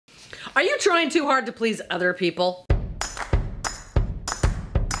Are you trying too hard to please other people?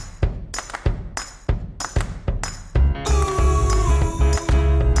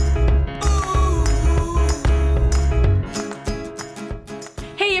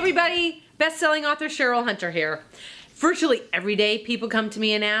 Hey everybody, best-selling author Cheryl Hunter here. Virtually every day people come to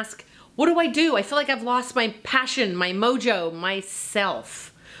me and ask, what do I do? I feel like I've lost my passion, my mojo,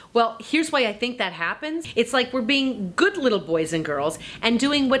 myself. Well, here's why I think that happens. It's like we're being good little boys and girls and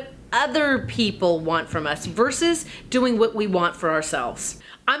doing what other people want from us versus doing what we want for ourselves.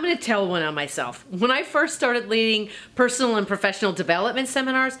 I'm gonna tell one on myself. When I first started leading personal and professional development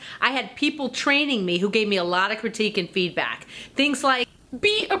seminars, I had people training me who gave me a lot of critique and feedback. Things like,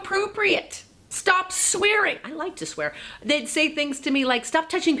 be appropriate. Stop swearing. I like to swear. They'd say things to me like, stop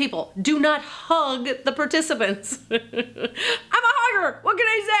touching people. Do not hug the participants. I'm a hugger. What can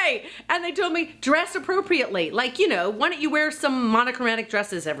I say? And they told me, dress appropriately. Like, you know, why don't you wear some monochromatic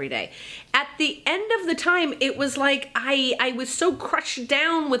dresses every day? At the end of the time, it was like I was so crushed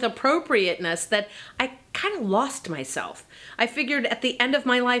down with appropriateness that I kind of lost myself. I figured at the end of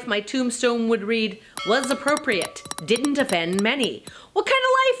my life, my tombstone would read, was appropriate, didn't offend many. What kind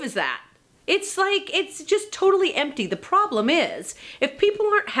of life is that? It's like, it's just totally empty. The problem is, if people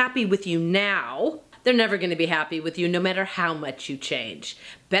aren't happy with you now, they're never going to be happy with you no matter how much you change.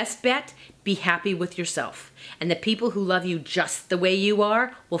 Best bet, be happy with yourself. And the people who love you just the way you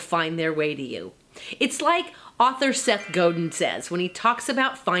are will find their way to you. It's like author Seth Godin says when he talks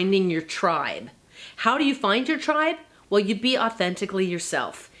about finding your tribe. How do you find your tribe? Well, you be authentically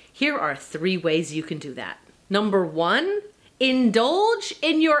yourself. Here are 3 ways you can do that. Number 1, indulge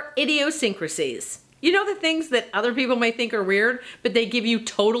in your idiosyncrasies. You know the things that other people may think are weird, but they give you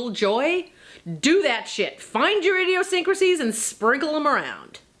total joy? Do that shit. Find your idiosyncrasies and sprinkle them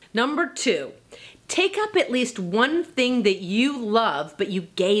around. Number 2, take up at least one thing that you love but you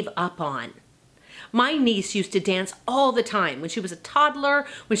gave up on. My niece used to dance all the time. When she was a toddler,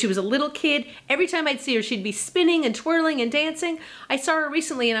 when she was a little kid, every time I'd see her, she'd be spinning and twirling and dancing. I saw her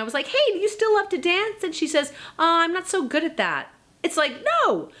recently and I was like, hey, do you still love to dance? And she says, I'm not so good at that. It's like,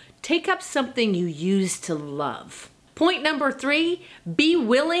 no, take up something you used to love. Point number 3, be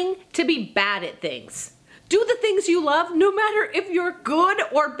willing to be bad at things. Do the things you love no matter if you're good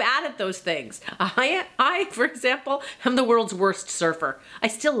or bad at those things. I, for example, am the world's worst surfer. I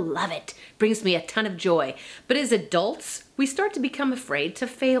still love it. Brings me a ton of joy. But as adults, we start to become afraid to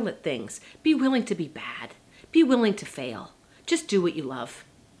fail at things. Be willing to be bad. Be willing to fail. Just do what you love.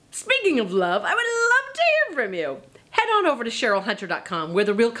 Speaking of love, I would love to hear from you. Head on over to CherylHunter.com where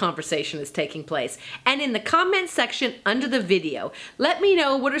the real conversation is taking place. And in the comment section under the video, let me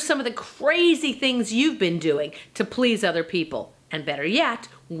know what are some of the crazy things you've been doing to please other people. And better yet,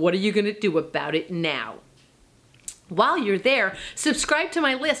 what are you going to do about it now? While you're there, subscribe to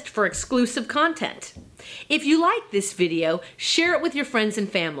my list for exclusive content. If you like this video, share it with your friends and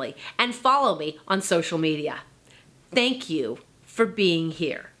family, and follow me on social media. Thank you for being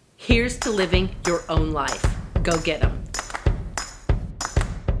here. Here's to living your own life. Go get them.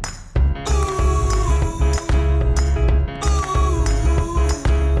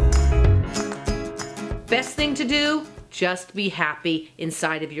 Best thing to do, just be happy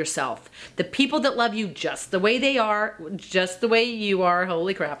inside of yourself. The people that love you just the way they are, just the way you are,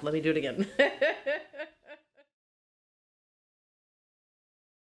 holy crap, let me do it again.